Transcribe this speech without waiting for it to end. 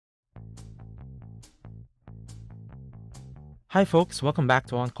Hi, folks. Welcome back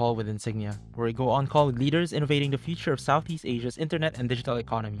to On Call with Insignia, where we go on call with leaders innovating the future of Southeast Asia's internet and digital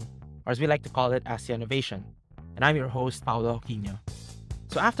economy, or as we like to call it, Asia Innovation. And I'm your host, Paolo Aquino.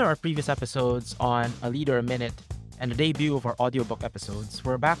 So, after our previous episodes on A Leader a Minute and the debut of our audiobook episodes,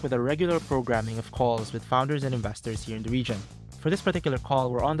 we're back with a regular programming of calls with founders and investors here in the region. For this particular call,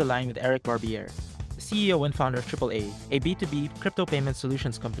 we're on the line with Eric Barbier, the CEO and founder of AAA, a B2B crypto payment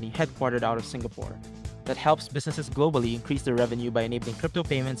solutions company headquartered out of Singapore that helps businesses globally increase their revenue by enabling crypto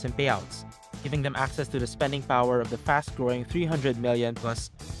payments and payouts, giving them access to the spending power of the fast-growing 300 million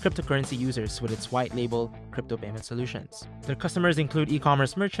plus cryptocurrency users with its white label crypto payment solutions. Their customers include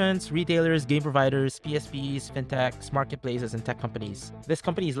e-commerce merchants, retailers, game providers, PSPs, fintechs, marketplaces, and tech companies. This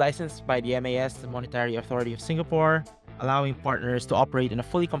company is licensed by the MAS, the Monetary Authority of Singapore, allowing partners to operate in a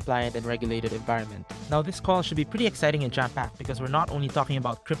fully compliant and regulated environment. Now, this call should be pretty exciting and jam-packed because we're not only talking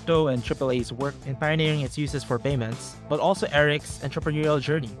about crypto and AAA's work in pioneering its uses for payments, but also Eric's entrepreneurial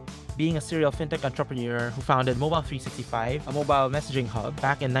journey, being a serial fintech entrepreneur who founded Mobile 365, a mobile messaging hub,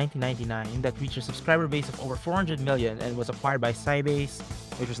 back in 1999 that reached a subscriber base of over 400 million and was acquired by Sybase,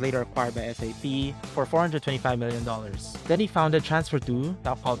 which was later acquired by SAP, for $425 million. Then he founded Transfer2,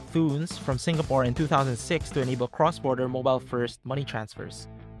 now called Thunes, from Singapore in 2006 to enable cross-border mobile-first money transfers,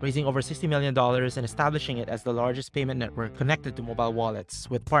 raising over $60 million and establishing it as the largest payment network connected to mobile wallets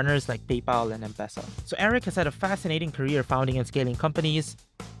with partners like PayPal and M-Pesa. So Eric has had a fascinating career founding and scaling companies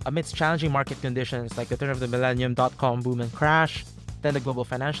amidst challenging market conditions like the turn of the millennium dot-com boom and crash, then the global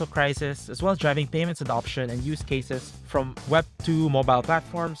financial crisis, as well as driving payments adoption and use cases from Web 2 mobile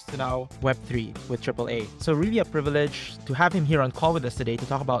platforms to now Web 3 with AAA. So really a privilege to have him here on call with us today to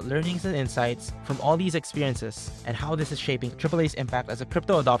talk about learnings and insights from all these experiences and how this is shaping AAA's impact as a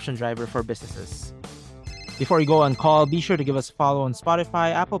crypto adoption driver for businesses. Before you go on call, be sure to give us a follow on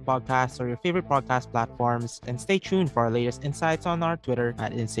Spotify, Apple Podcasts, or your favorite podcast platforms, and stay tuned for our latest insights on our Twitter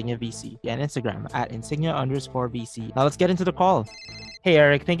at InsigniaVC and Instagram at Insignia_VC. Now let's get into the call. Hey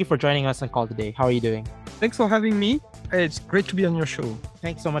Eric, thank you for joining us on call today. How are you doing? Thanks for having me. It's great to be on your show.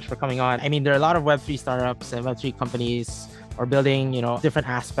 Thanks so much for coming on. I mean, there are a lot of Web3 startups and Web3 companies are building, different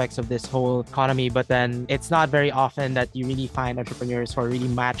aspects of this whole economy, but then it's not very often that you really find entrepreneurs who are really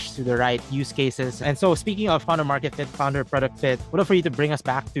matched to the right use cases. And so speaking of founder market fit, founder product fit, would love for you to bring us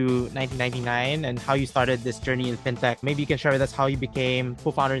back to 1999 and how you started this journey in fintech. Maybe you can share with us how you became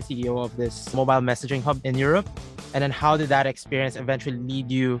co-founder and CEO of this mobile messaging hub in Europe. And then how did that experience eventually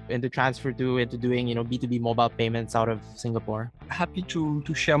lead you into Transfer2, into doing, B2B mobile payments out of Singapore? Happy to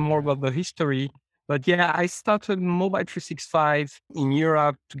share more about the history. But yeah, I started Mobile 365 in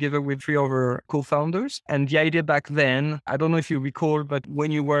Europe together with three other co-founders. And the idea back then, I don't know if you recall, but when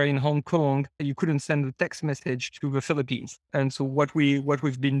you were in Hong Kong, you couldn't send a text message to the Philippines. And so what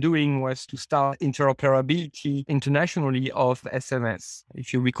we've been doing was to start interoperability internationally of SMS.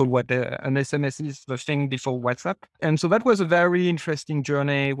 If you recall what an SMS is, the thing before WhatsApp. And so that was a very interesting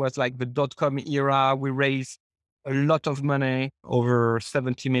journey. It was like the dot-com era. We raised a lot of money, over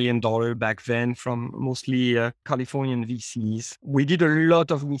 $70 million back then from mostly Californian VCs. We did a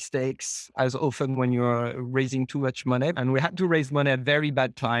lot of mistakes, as often when you're raising too much money. And we had to raise money at a very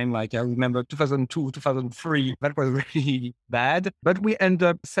bad time. Like I remember 2002, 2003, that was really bad. But we ended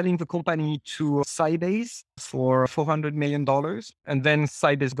up selling the company to Sybase for $400 million. And then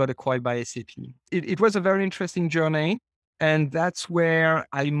Sybase got acquired by SAP. It was a very interesting journey. And that's where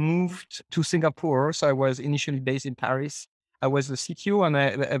I moved to Singapore. So I was initially based in Paris. I was the CTO,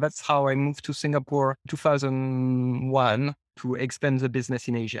 and that's how I moved to Singapore in 2001 to expand the business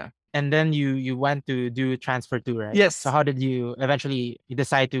in Asia. And then you went to do Transfer2, right? Yes. So how did you eventually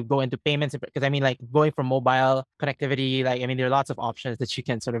decide to go into payments? Because I mean, like going from mobile connectivity, there are lots of options that you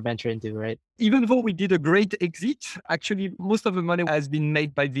can sort of venture into, right? Even though we did a great exit, actually, most of the money has been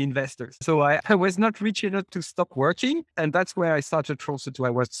made by the investors. So I was not rich enough to stop working. And that's where I started Transfer2.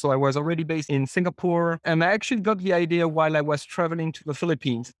 I was already based in Singapore. And I actually got the idea while I was traveling to the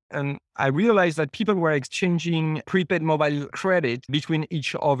Philippines. And I realized that people were exchanging prepaid mobile credit between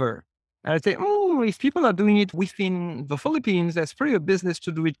each other. And I say, if people are doing it within the Philippines, there's probably a business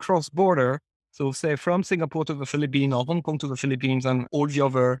to do it cross-border. So say from Singapore to the Philippines or Hong Kong to the Philippines and all the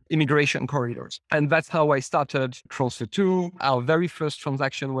other immigration corridors. And that's how I started Transfer2. Our very first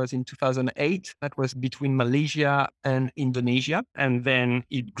transaction was in 2008. That was between Malaysia and Indonesia. And then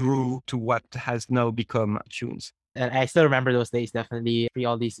it grew to what has now become Thunes. And I still remember those days, definitely. Free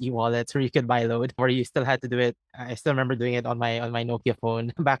all these e-wallets where you could buy load, where you still had to do it. I still remember doing it on my Nokia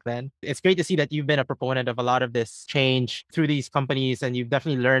phone back then. It's great to see that you've been a proponent of a lot of this change through these companies, and you've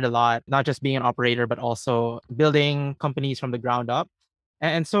definitely learned a lot, not just being an operator, but also building companies from the ground up.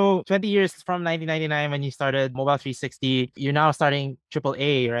 And so 20 years from 1999 when you started Mobile 360, you're now starting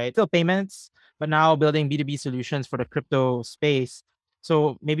AAA, right? Still payments, but now building B2B solutions for the crypto space.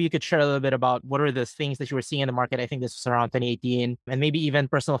 So maybe you could share a little bit about what are the things that you were seeing in the market. I think this was around 2018, and maybe even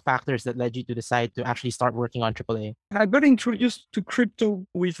personal factors that led you to decide to actually start working on AAA. I got introduced to crypto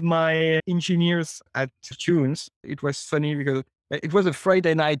with my engineers at Tunes. It was funny because it was a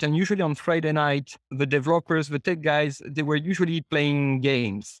Friday night, and usually on Friday night, the developers, the tech guys, they were usually playing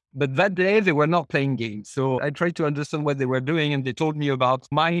games. But that day, they were not playing games. So I tried to understand what they were doing, and they told me about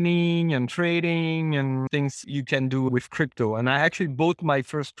mining and trading and things you can do with crypto. And I actually bought my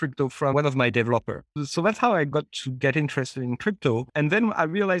first crypto from one of my developers. So that's how I got to get interested in crypto. And then I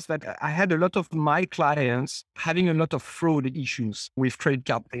realized that I had a lot of my clients having a lot of fraud issues with credit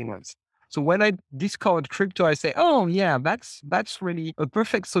card payments. So when I discovered crypto, I say, oh yeah, that's really a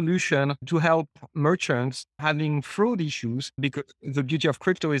perfect solution to help merchants having fraud issues, because the beauty of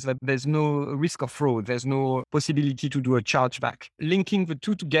crypto is that there's no risk of fraud. There's no possibility to do a chargeback. Linking the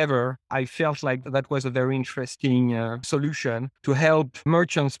two together, I felt like that was a very interesting solution to help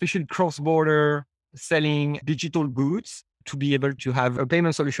merchants, especially cross-border selling digital goods, to be able to have a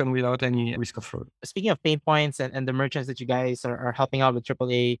payment solution without any risk of fraud. Speaking of pain points and the merchants that you guys are helping out with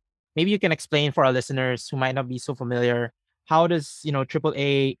AAA, maybe you can explain for our listeners who might not be so familiar, how does,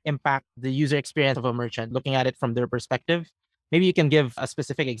 AAA impact the user experience of a merchant, looking at it from their perspective? Maybe you can give a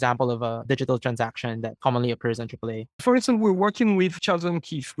specific example of a digital transaction that commonly occurs on AAA. For instance, we're working with Charles &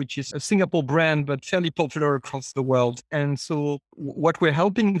 Keith, which is a Singapore brand, but fairly popular across the world. And so what we're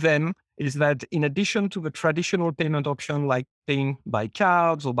helping them is that in addition to the traditional payment option, like paying by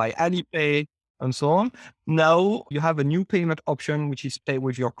cards or by Alipay and so on, now you have a new payment option, which is pay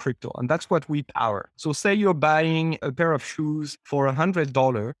with your crypto. And that's what we power. So say you're buying a pair of shoes for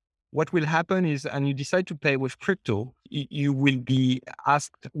 $100. What will happen is, and you decide to pay with crypto, you will be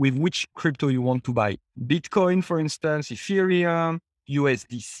asked with which crypto you want to buy. Bitcoin, for instance, Ethereum,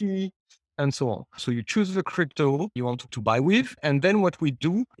 USDC, and so on. So you choose the crypto you want to buy with. And then what we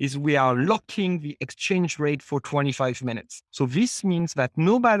do is we are locking the exchange rate for 25 minutes. So this means that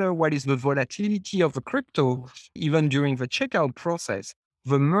no matter what is the volatility of the crypto, even during the checkout process,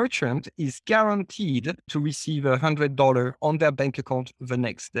 the merchant is guaranteed to receive $100 on their bank account the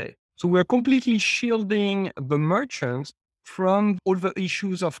next day. So we're completely shielding the merchants from all the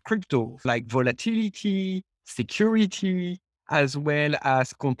issues of crypto, like volatility, security, as well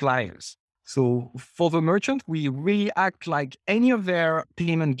as compliance. So for the merchant, we really act like any of their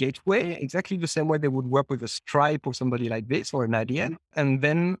payment gateway, exactly the same way they would work with a Stripe or somebody like this or an Adyen. And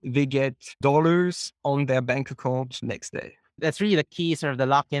then they get dollars on their bank account next day. That's really the key, sort of the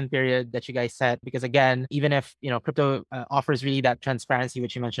lock-in period that you guys set. Because again, even if, crypto offers really that transparency,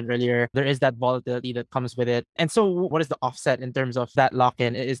 which you mentioned earlier, there is that volatility that comes with it. And so what is the offset in terms of that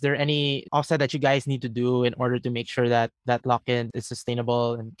lock-in? Is there any offset that you guys need to do in order to make sure that that lock-in is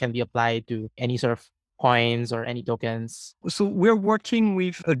sustainable and can be applied to any sort of coins or any tokens? So we're working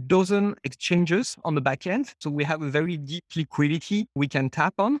with a dozen exchanges on the back end. So we have a very deep liquidity we can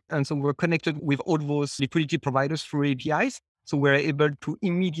tap on. And so we're connected with all those liquidity providers through APIs. So we're able to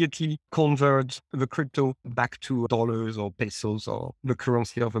immediately convert the crypto back to dollars or pesos or the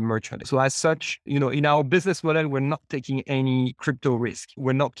currency of a merchant. So as such, in our business model, we're not taking any crypto risk.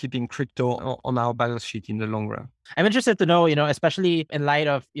 We're not keeping crypto on our balance sheet in the long run. I'm interested to know, especially in light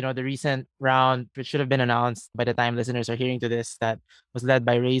of, the recent round, which should have been announced by the time listeners are hearing to this, that was led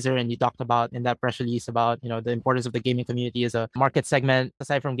by Razer. And you talked about in that press release about, the importance of the gaming community as a market segment.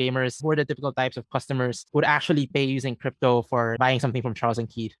 Aside from gamers, who are the typical types of customers who would actually pay using crypto for buying something from Charles &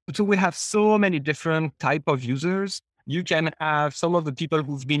 Keith? So we have so many different type of users. You can have some of the people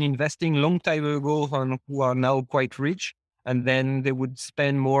who've been investing long time ago and who are now quite rich, and then they would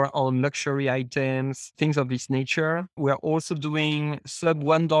spend more on luxury items, things of this nature. We're also doing sub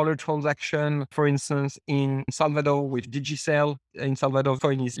 $1 transaction, for instance, in Salvador with Digicel. In Salvador,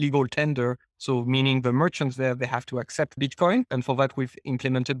 coin is legal tender. So meaning the merchants there, they have to accept Bitcoin. And for that, we've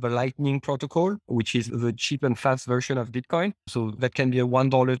implemented the Lightning protocol, which is the cheap and fast version of Bitcoin. So that can be a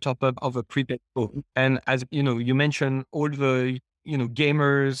 $1 top up of a prepaid phone. And as you mentioned, all the,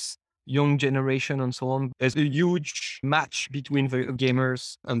 gamers, young generation and so on, there's a huge match between the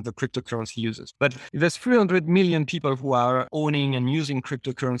gamers and the cryptocurrency users. But there's 300 million people who are owning and using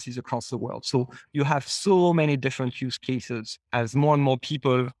cryptocurrencies across the world. So you have so many different use cases as more and more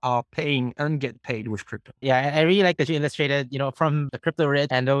people are paying and get paid with crypto. Yeah, I really like that you illustrated, from the crypto rich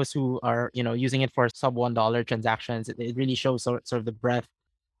and those who are, using it for sub $1 transactions. It really shows sort of the breadth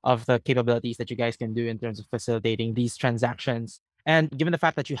of the capabilities that you guys can do in terms of facilitating these transactions. And given the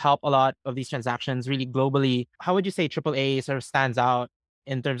fact that you help a lot of these transactions really globally, how would you say AAA sort of stands out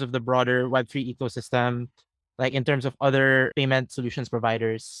in terms of the broader Web3 ecosystem, like in terms of other payment solutions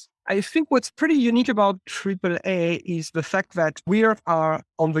providers? I think what's pretty unique about AAA is the fact that we are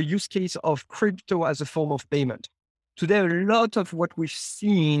on the use case of crypto as a form of payment. Today, a lot of what we've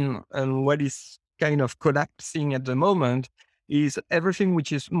seen and what is kind of collapsing at the moment is everything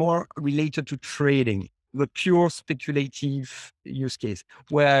which is more related to trading, the pure speculative use case,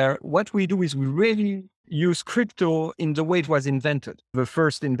 where what we do is we really use crypto in the way it was invented. The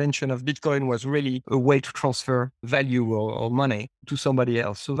first invention of Bitcoin was really a way to transfer value or money to somebody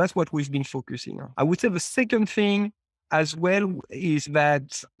else. So that's what we've been focusing on. I would say the second thing as well is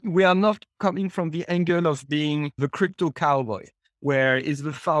that we are not coming from the angle of being the crypto cowboy, where it's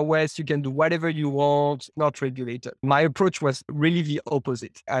the Far West, you can do whatever you want, not regulated. My approach was really the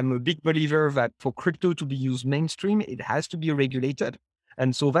opposite. I'm a big believer that for crypto to be used mainstream, it has to be regulated.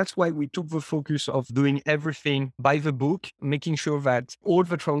 And so that's why we took the focus of doing everything by the book, making sure that all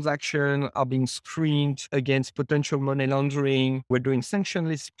the transactions are being screened against potential money laundering. We're doing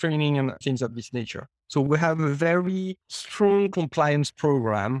sanctionless screening and things of this nature. So we have a very strong compliance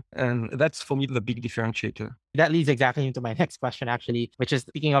program. And that's for me the big differentiator. That leads exactly into my next question, actually, which is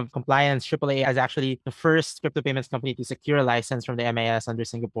speaking of compliance, AAA is actually the first crypto payments company to secure a license from the MAS under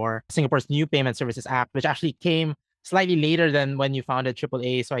Singapore's new Payment Services Act, which actually came slightly later than when you founded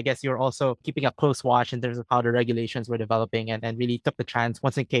AAA. So I guess you're also keeping a close watch in terms of how the regulations were developing and really took the chance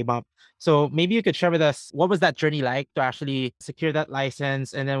once it came up. So maybe you could share with us, what was that journey like to actually secure that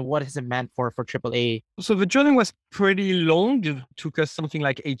license? And then what has it meant for AAA? So the journey was pretty long. It took us something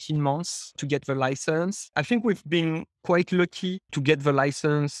like 18 months to get the license. I think we've been quite lucky to get the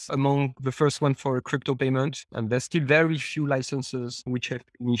license among the first one for a crypto payment. And there's still very few licenses which have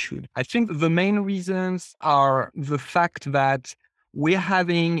been issued. I think the main reasons are the fact that we're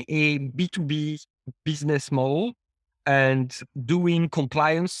having a B2B business model and doing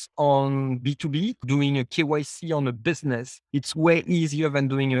compliance on B2B, doing a KYC on a business. It's way easier than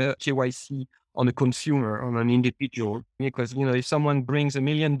doing a KYC on a consumer, on an individual. Because, if someone brings $1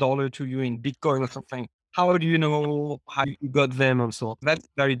 million to you in Bitcoin or something, how do you know how you got them and so on? That's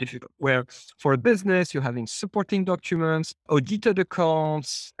very difficult. Where for a business, you're having supporting documents, audited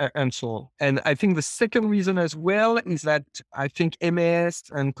accounts, and so on. And I think the second reason as well is that I think MAS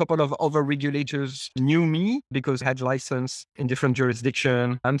and a couple of other regulators knew me because I had license in different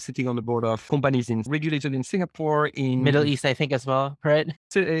jurisdictions. I'm sitting on the board of companies regulated in Singapore, in Middle East, I think as well, right?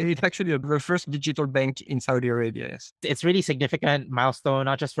 It's actually the first digital bank in Saudi Arabia, yes. It's really significant milestone,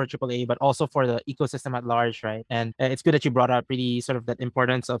 not just for AAA, but also for the ecosystem at large, right? And it's good that you brought up really sort of that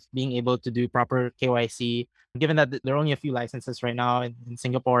importance of being able to do proper KYC, given that there are only a few licenses right now in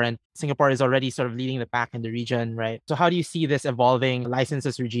Singapore, and Singapore is already sort of leading the pack in the region, right? So how do you see this evolving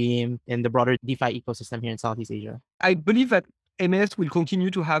licenses regime in the broader DeFi ecosystem here in Southeast Asia? I believe that MAS will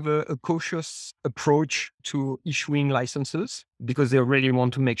continue to have a cautious approach to issuing licenses because they really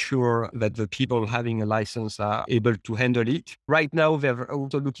want to make sure that the people having a license are able to handle it. Right now, they're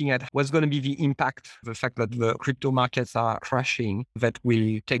also looking at what's going to be the impact, the fact that the crypto markets are crashing, that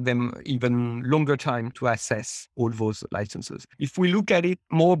will take them even longer time to assess all those licenses. If we look at it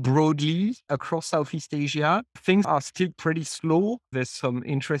more broadly across Southeast Asia, things are still pretty slow. There's some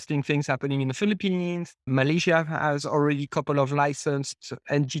interesting things happening in the Philippines. Malaysia has already a couple of licensed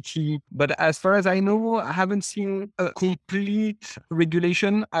entity, but as far as I know, I haven't seen a complete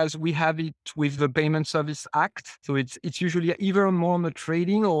regulation as we have it with the Payment Service Act. So it's usually either more on the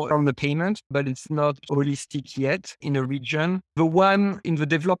trading or on the payment, but it's not holistic yet in a region. The one in the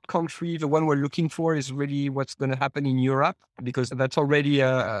developed country, the one we're looking for is really what's going to happen in Europe, because that's already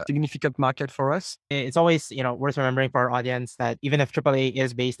a significant market for us. It's always, worth remembering for our audience that even if AAA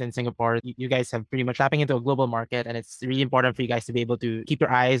is based in Singapore, you guys have pretty much tapping into a global market, and it's really important for you guys to be able to keep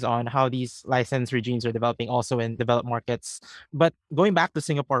your eyes on how these license regimes are developing also in developed markets. But going back to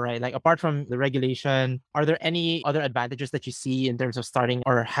Singapore, right? Like apart from the regulation, are there any other advantages that you see in terms of starting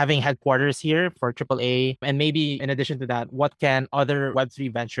or having headquarters here for AAA? And maybe in addition to that, what can other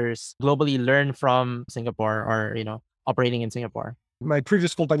Web3 ventures globally learn from Singapore or, operating in Singapore? My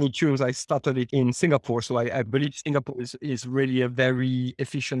previous company, Tunes, I started it in Singapore. So I believe Singapore is really a very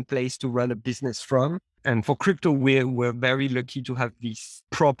efficient place to run a business from. And for crypto, we're very lucky to have this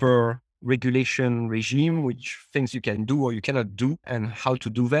proper regulation regime, which things you can do or you cannot do and how to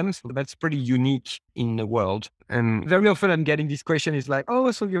do them. So that's pretty unique in the world. And very often I'm getting this question is like,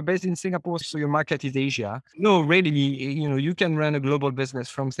 oh, so you're based in Singapore, so your market is Asia. No, really, you can run a global business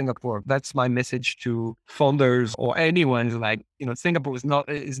from Singapore. That's my message to founders or anyone like, Singapore is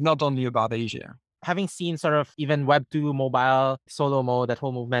not only about Asia. Having seen sort of even Web2 mobile solo mode, that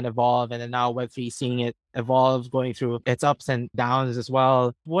whole movement evolve, and then now Web3 seeing it evolved, going through its ups and downs as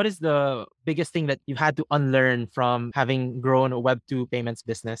well. What is the biggest thing that you've had to unlearn from having grown a Web2 payments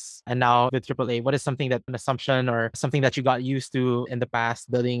business and now with AAA? What is something that an assumption or something that you got used to in the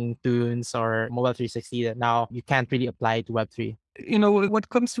past building Tunes or Mobile 360 that now you can't really apply to Web3? What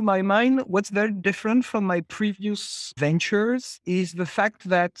comes to my mind, what's very different from my previous ventures is the fact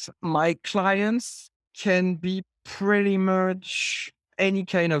that my clients can be pretty much any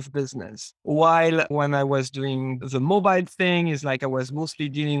kind of business. While when I was doing the mobile thing, is like I was mostly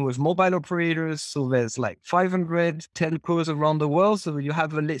dealing with mobile operators. So there's like 500 telcos around the world. So you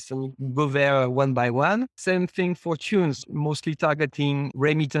have a list and you go there one by one. Same thing for Tunes, mostly targeting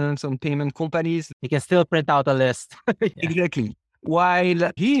remittance and payment companies. You can still print out a list. Yeah. Exactly.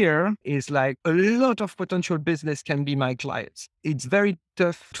 While here is like a lot of potential business can be my clients. It's very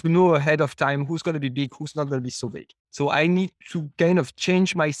tough to know ahead of time who's going to be big, who's not going to be so big. So I need to kind of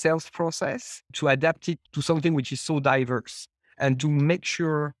change my sales process to adapt it to something which is so diverse and to make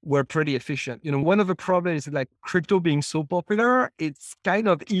sure we're pretty efficient. One of the problems is like crypto being so popular, it's kind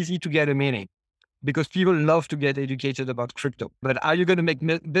of easy to get a meeting, because people love to get educated about crypto. But are you going to make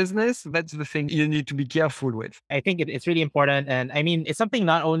business? That's the thing you need to be careful with. I think it's really important. And I mean, it's something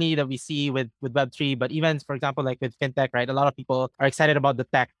not only that we see with Web3, but even, for example, like with fintech, right? A lot of people are excited about the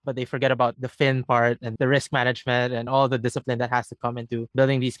tech, but they forget about the fin part and the risk management and all the discipline that has to come into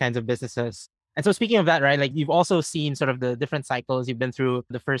building these kinds of businesses. And so speaking of that, right, like you've also seen sort of the different cycles. You've been through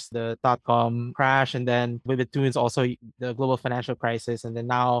the dot-com crash, and then with the Tunes also the global financial crisis. And then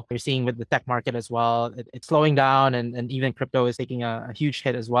now you're seeing with the tech market as well, it's slowing down, and even crypto is taking a huge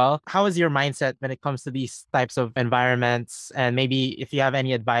hit as well. How is your mindset when it comes to these types of environments? And maybe if you have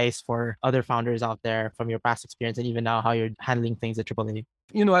any advice for other founders out there from your past experience and even now how you're handling things at AAA?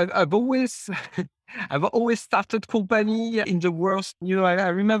 I've always, I've always started company in the worst. I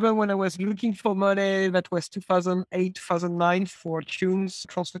remember when I was looking for money, that was 2008, 2009 for Tunes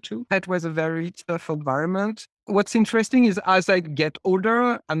Transfer 2. That was a very tough environment. What's interesting is as I get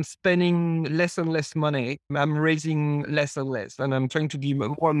older, I'm spending less and less money. I'm raising less and less, and I'm trying to be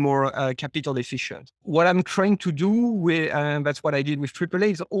more and more capital efficient. What I'm trying to do with, and that's what I did with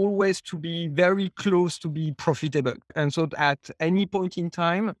AAA, is always to be very close to be profitable. And so at any point in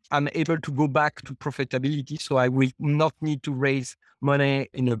time, I'm able to go back to profitability. So I will not need to raise money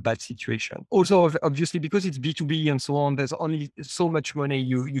in a bad situation. Also, obviously, because it's B2B and so on, there's only so much money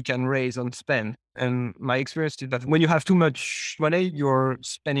you can raise and spend. And my experience is that when you have too much money, you're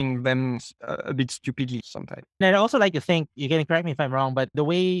spending them a bit stupidly sometimes. And I'd also like to think, you can correct me if I'm wrong, but the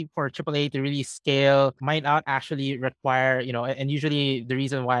way for AAA to really scale might not actually require, and usually the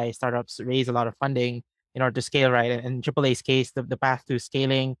reason why startups raise a lot of funding in order to scale, right? And in AAA's case, the path to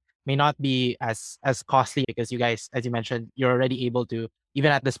scaling may not be as costly because you guys, as you mentioned, you're already able to,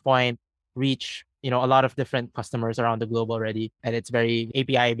 even at this point, reach a lot of different customers around the globe already, and it's very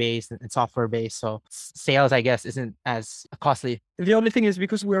API based and software based. So sales, I guess, isn't as costly. The only thing is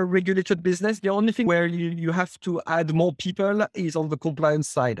because we're a regulated business, the only thing where you have to add more people is on the compliance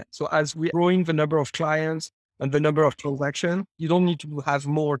side. So as we're growing the number of clients and the number of transactions, you don't need to have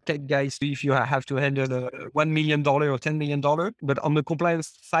more tech guys if you have to handle $1 million or $10 million. But on the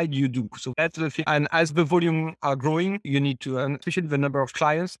compliance side, you do. So that's the thing. And as the volume are growing, you need to, and especially the number of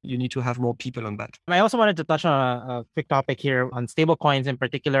clients, you need to have more people on that. I also wanted to touch on a quick topic here on stablecoins in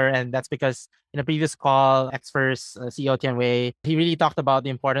particular. And that's because in a previous call, Xverse CEO Tian Wei, he really talked about the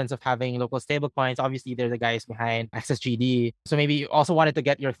importance of having local stablecoins. Obviously, they're the guys behind XSGD. So maybe also wanted to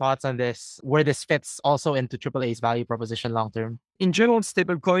get your thoughts on this, where this fits also into AAA's value proposition long term. In general,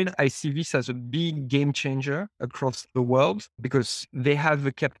 stablecoin, I see this as a big game changer across the world because they have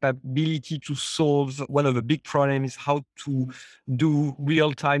the capability to solve one of the big problems, how to do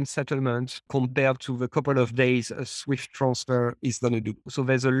real-time settlement compared to the couple of days a SWIFT transfer is going to do. So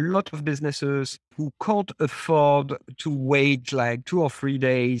there's a lot of businesses who can't afford to wait like 2 or 3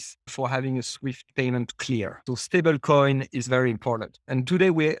 days for having a SWIFT payment clear. So stablecoin is very important. And today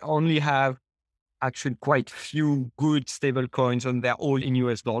we only have actually quite few good stable coins, and they're all in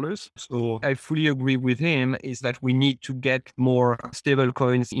US dollars. So I fully agree with him is that we need to get more stable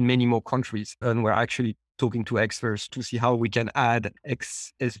coins in many more countries. And we're actually talking to experts to see how we can add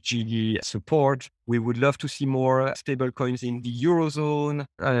XSGD support. We would love to see more stable coins in the Eurozone.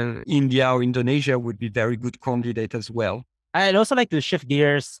 India or Indonesia would be very good candidate as well. I'd also like to shift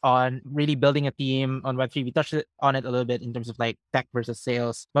gears on really building a team on Web3. We touched on it a little bit in terms of like tech versus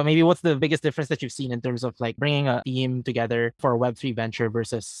sales, but maybe what's the biggest difference that you've seen in terms of like bringing a team together for a Web3 venture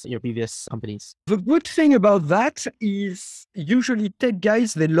versus your previous companies? The good thing about that is usually tech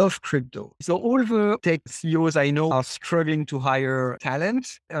guys, they love crypto. So all the tech CEOs I know are struggling to hire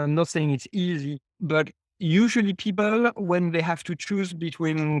talent. I'm not saying it's easy, but Usually people, when they have to choose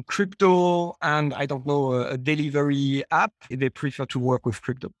between crypto and, I don't know, a delivery app, they prefer to work with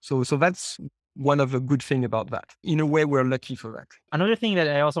crypto. So that's one of the good thing about that. In a way, we're lucky for that. Another thing that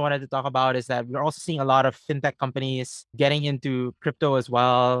I also wanted to talk about is that we're also seeing a lot of fintech companies getting into crypto as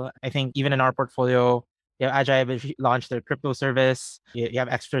well. I think even in our portfolio, Agile have launched their crypto service. You have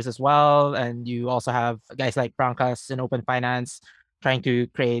Extras as well. And you also have guys like Prancas and Open Finance trying to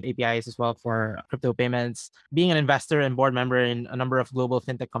create APIs as well for crypto payments. Being an investor and board member in a number of global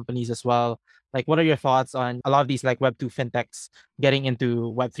fintech companies as well, like what are your thoughts on a lot of these like Web2 fintechs getting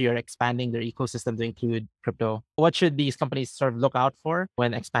into Web3 or expanding their ecosystem to include crypto? What should these companies sort of look out for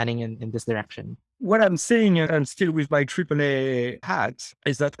when expanding in this direction? What I'm saying, and still with my AAA hat,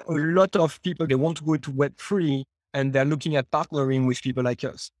 is that a lot of people, they want to go to Web3 and they're looking at partnering with people like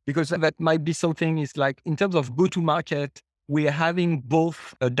us, because that might be something is like in terms of go-to-market, we're having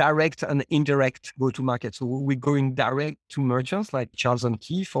both a direct and indirect go-to-market. So we're going direct to merchants like Charles &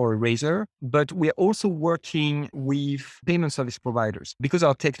 Keith or Razer, but we're also working with payment service providers. Because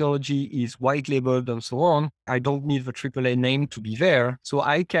our technology is white labeled and so on, I don't need the AAA name to be there. So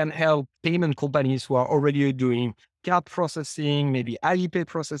I can help payment companies who are already doing card processing, maybe Alipay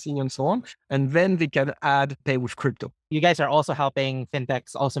processing and so on, and then they can add pay with crypto. You guys are also helping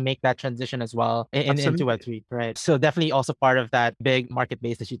fintechs also make that transition as well into Web3, right? So definitely also part of that big market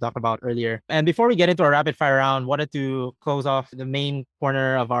base that you talked about earlier. And before we get into our rapid fire round, wanted to close off the main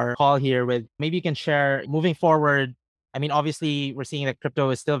corner of our call here with maybe you can share moving forward. I mean, obviously, we're seeing that crypto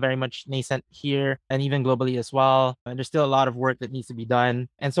is still very much nascent here and even globally as well. And there's still a lot of work that needs to be done.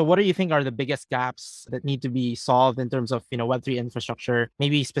 And so what do you think are the biggest gaps that need to be solved in terms of, Web3 infrastructure,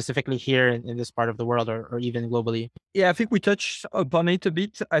 maybe specifically here in this part of the world or even globally? Yeah, I think we touched upon it a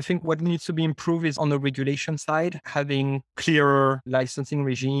bit. I think what needs to be improved is on the regulation side, having clearer licensing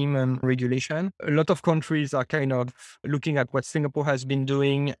regime and regulation. A lot of countries are kind of looking at what Singapore has been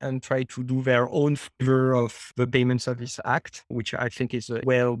doing and try to do their own flavor of the Payment Service Act, which I think is a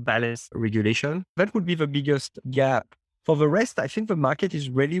well-balanced regulation. That would be the biggest gap. For the rest, I think the market is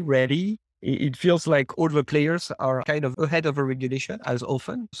really ready. It feels like all the players are kind of ahead of a regulation as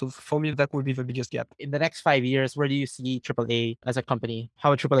often. So for me, that would be the biggest gap. In the next 5 years, where do you see AAA as a company?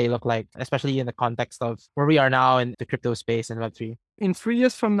 How would AAA look like, especially in the context of where we are now in the crypto space and Web3? In 3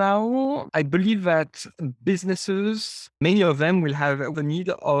 years from now, I believe that businesses, many of them will have the need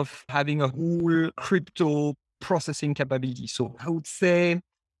of having a whole crypto processing capability. So I would say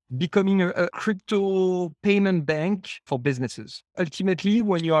becoming a crypto payment bank for businesses. Ultimately,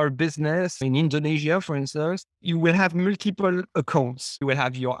 when you are a business in Indonesia, for instance, you will have multiple accounts. You will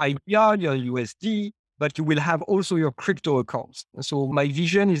have your IBR, your USD, but you will have also your crypto accounts. So my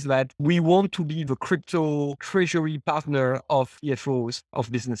vision is that we want to be the crypto treasury partner of CFOs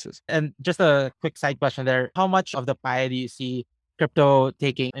of businesses. And just a quick side question there. How much of the pie do you see crypto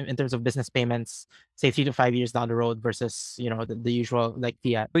taking in terms of business payments, say 3 to 5 years down the road versus, the usual like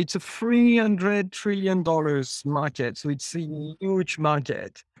fiat? It's a $300 trillion market. So it's a huge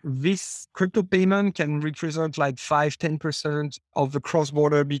market. This crypto payment can represent like 5-10% of the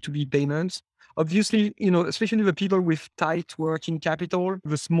cross-border B2B payments. Obviously, especially the people with tight working capital,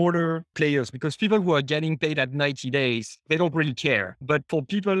 the smaller players, because people who are getting paid at 90 days, they don't really care. But for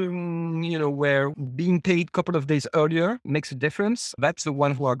people, where being paid a couple of days earlier makes a difference, that's the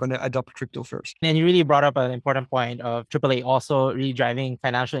one who are going to adopt crypto first. And you really brought up an important point of AAA also really driving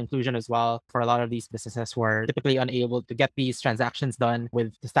financial inclusion as well for a lot of these businesses who are typically unable to get these transactions done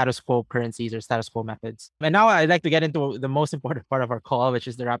with the status quo currencies or status quo methods. And now I'd like to get into the most important part of our call, which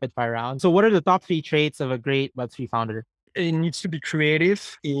is the rapid fire round. So what are the top 3 traits of a great Web3 founder? It needs to be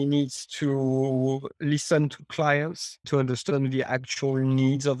creative. It needs to listen to clients to understand the actual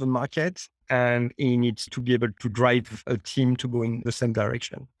needs of the market. And it needs to be able to drive a team to go in the same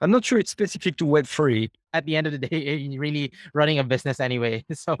direction. I'm not sure it's specific to Web3. At the end of the day, you're really running a business anyway.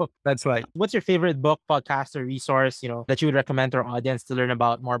 So that's right. What's your favorite book, podcast, or resource, that you would recommend to our audience to learn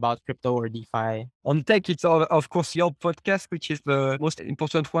more about crypto or DeFi? On tech, it's of course your podcast, which is the most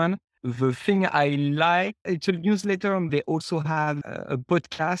important one. The thing I like, it's a newsletter, and they also have a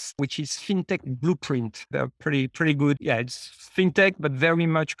podcast, which is FinTech Blueprint. They're pretty good. Yeah, it's FinTech, but very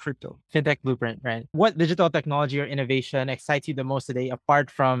much crypto. FinTech Blueprint, right? What digital technology or innovation excites you the most today,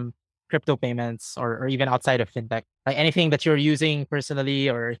 apart from crypto payments or even outside of FinTech? Like anything that you're using personally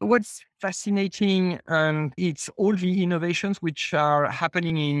or? What's fascinating, and it's all the innovations which are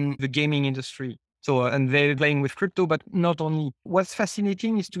happening in the gaming industry. So, and they're playing with crypto, but not only. What's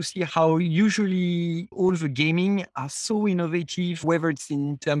fascinating is to see how usually all the gaming are so innovative, whether it's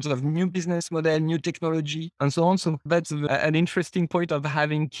in terms of new business model, new technology, and so on. So that's an interesting point of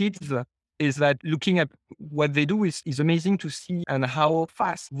having kids. is that looking at what they do is amazing to see and how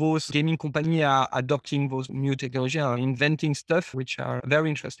fast those gaming companies are adopting those new technology and inventing stuff which are very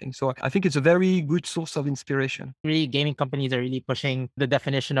interesting. So I think it's a very good source of inspiration. Really, gaming companies are really pushing the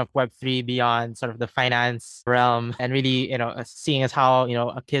definition of Web3 beyond sort of the finance realm and really, seeing as how,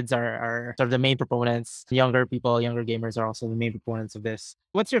 kids are sort of the main proponents. Younger people, younger gamers are also the main proponents of this.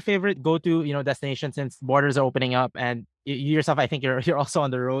 What's your favorite go-to, destination since borders are opening up and you yourself, I think you're also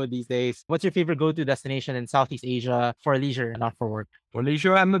on the road these days. What's your favorite go-to destination in Southeast Asia for leisure, not for work? For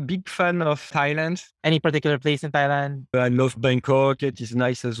leisure, I'm a big fan of Thailand. Any particular place in Thailand? I love Bangkok. It is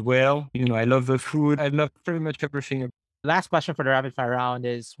nice as well. I love the food. I love pretty much everything. Last question for the rapid fire round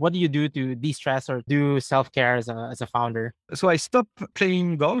is, what do you do to de-stress or do self-care as a founder? So I stopped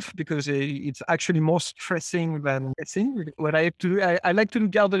playing golf because it's actually more stressing than stressing. What I have to do, I like to do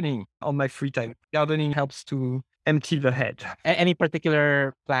gardening on my free time. Gardening helps to empty the head. Any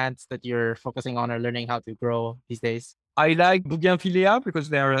particular plants that you're focusing on or learning how to grow these days? I like bougainvillea because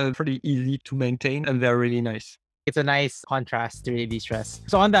they're pretty easy to maintain and they're really nice. It's a nice contrast to really de-stress.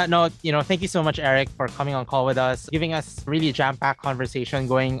 So on that note, thank you so much, Eric, for coming on call with us, giving us really a jam-packed conversation,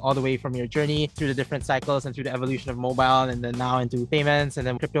 going all the way from your journey through the different cycles and through the evolution of mobile and then now into payments and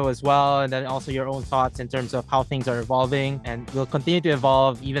then crypto as well. And then also your own thoughts in terms of how things are evolving and will continue to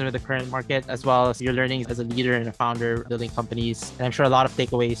evolve even with the current market, as well as your learnings as a leader and a founder building companies. And I'm sure a lot of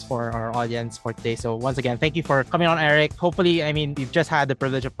takeaways for our audience for today. So once again, thank you for coming on, Eric. Hopefully, we've just had the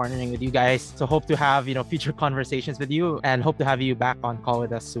privilege of partnering with you guys. So hope to have, future conversations with you and hope to have you back on call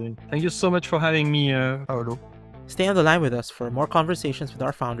with us soon. Thank you so much for having me, Paolo. Stay on the line with us for more conversations with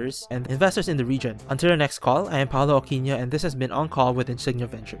our founders and investors in the region. Until our next call, I am Paolo Aquino and this has been On Call with Insignia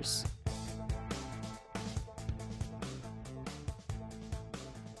Ventures.